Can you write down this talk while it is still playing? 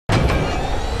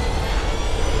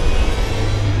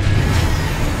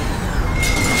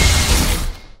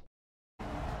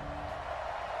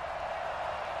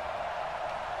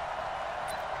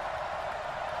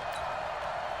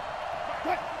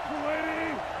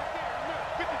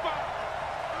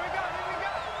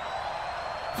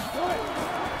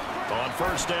on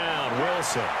first down.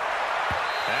 Wilson.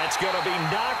 That's going to be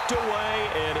knocked away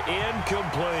and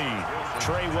incomplete.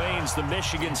 Trey Wayne's the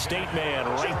Michigan State man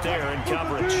right there in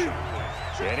coverage.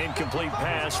 An incomplete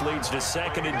pass leads to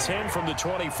 2nd and 10 from the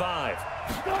 25.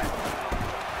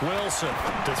 Wilson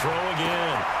to throw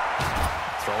again.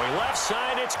 Throwing left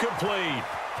side, it's complete.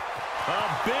 A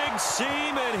big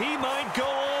seam, and he might go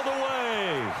all the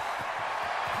way.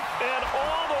 And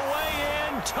all the way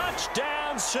in,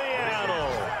 touchdown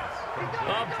Seattle.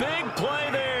 A big play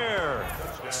there.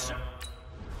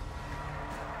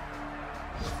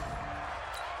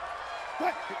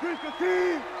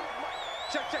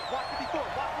 Check, walk 54,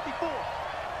 walk 54.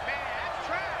 Man, that's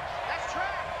trash, that's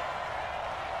trash.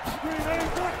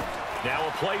 Now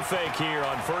a play fake here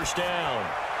on first down.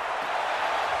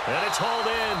 And it's hauled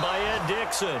in by Ed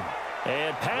Dixon.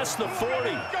 And past the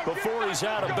 40 before he's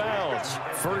out of bounds.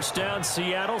 First down,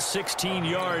 Seattle, 16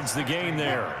 yards the gain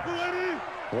there.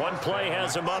 One play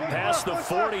has him up past the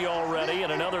 40 already,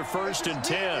 and another 1st and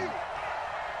 10.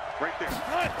 Right there.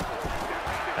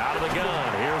 Out of the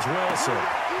gun, here's Wilson.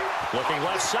 Looking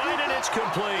left side, and it's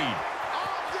complete.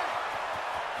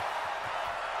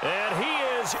 And he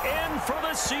is in for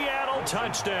the Seattle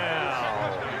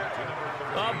touchdown.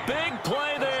 A big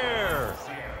play there.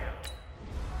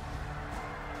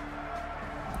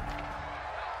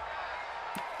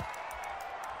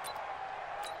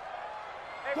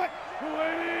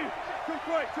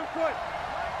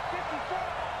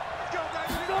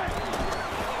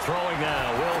 Throwing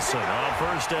now, Wilson on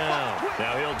first down.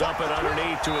 Now he'll dump it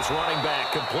underneath to his running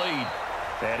back, complete.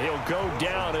 And he'll go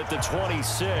down at the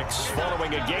 26,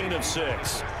 following a gain of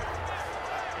 6.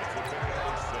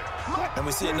 And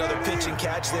we see another pitch and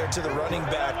catch there to the running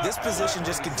back. This position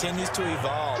just continues to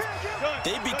evolve.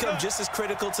 They become just as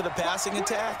critical to the passing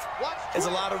attack as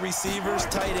a lot of receivers,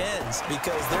 tight ends,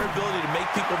 because their ability to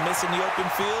make people miss in the open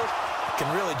field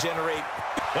can really generate.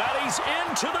 And he's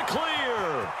into the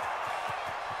clear.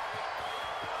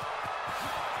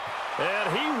 And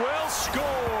he will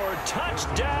score.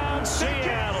 Touchdown,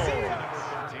 Seattle.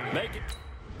 Make it.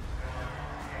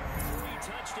 3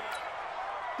 touchdowns.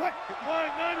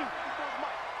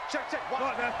 Check,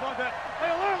 walk that.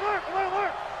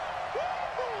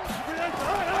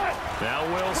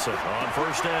 Now Wilson on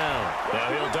first down.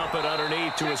 Now he'll dump it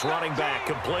underneath to his running back,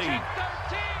 complete.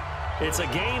 It's a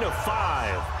gain of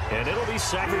 5, and it'll be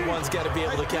second. Everyone's got to be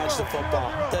able to catch the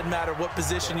football. Doesn't matter what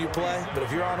position you play, but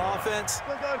if you're on offense,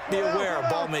 be aware a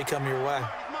ball may come your way.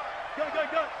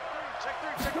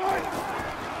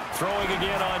 Throwing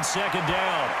again on second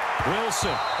down.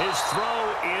 Wilson, his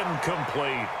throw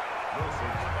incomplete.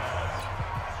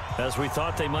 As we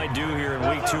thought they might do here in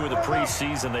week 2 of the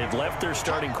preseason, they've left their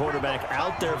starting quarterback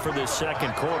out there for this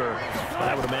second quarter, but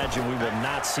I would imagine we will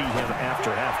not see him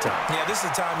after halftime. Yeah, this is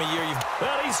the time of year you've...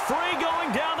 And he's free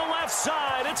going down the left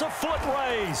side. It's a foot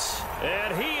race.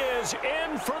 And he is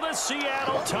in for the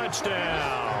Seattle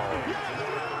touchdown.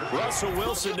 Russell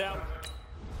Wilson now.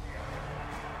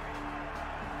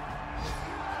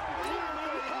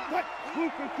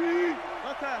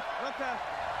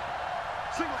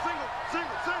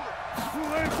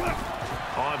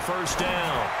 On first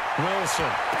down,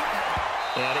 Wilson.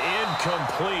 And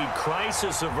incomplete.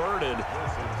 Crisis averted.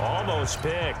 Almost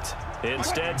picked.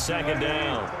 Instead, second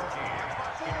down.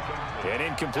 An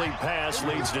incomplete pass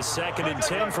leads to 2nd and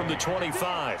 10 from the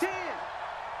 25.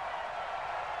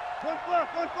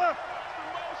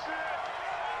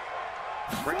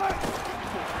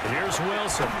 Here's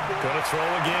Wilson. Going to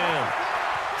throw again.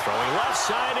 Throwing left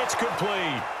side, it's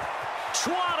complete.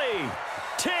 20,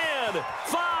 10,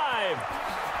 5,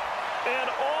 and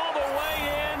all the way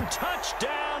in,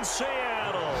 touchdown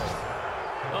Seattle.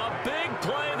 A big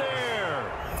play there.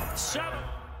 7.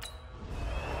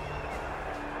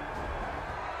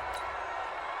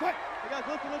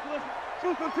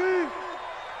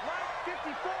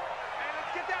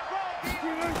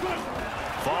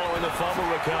 Following the fumble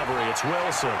recovery, it's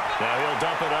Wilson. Now he'll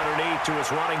dump it underneath to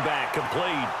his running back,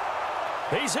 complete.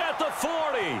 He's at the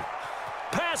 40.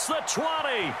 Past the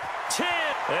 20, 10,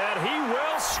 and he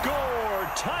will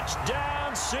score.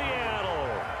 Touchdown, Seattle.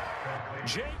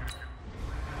 Jake.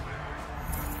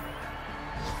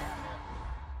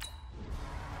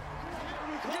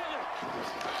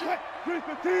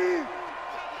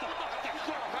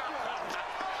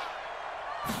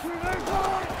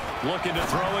 Looking to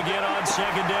throw again on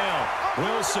second down.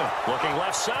 Wilson looking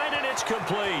left side, and it's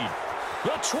complete.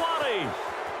 The 20.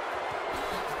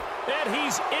 And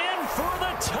he's in for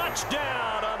the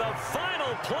touchdown on the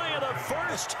final play of the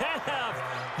first half.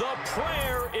 The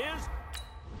prayer is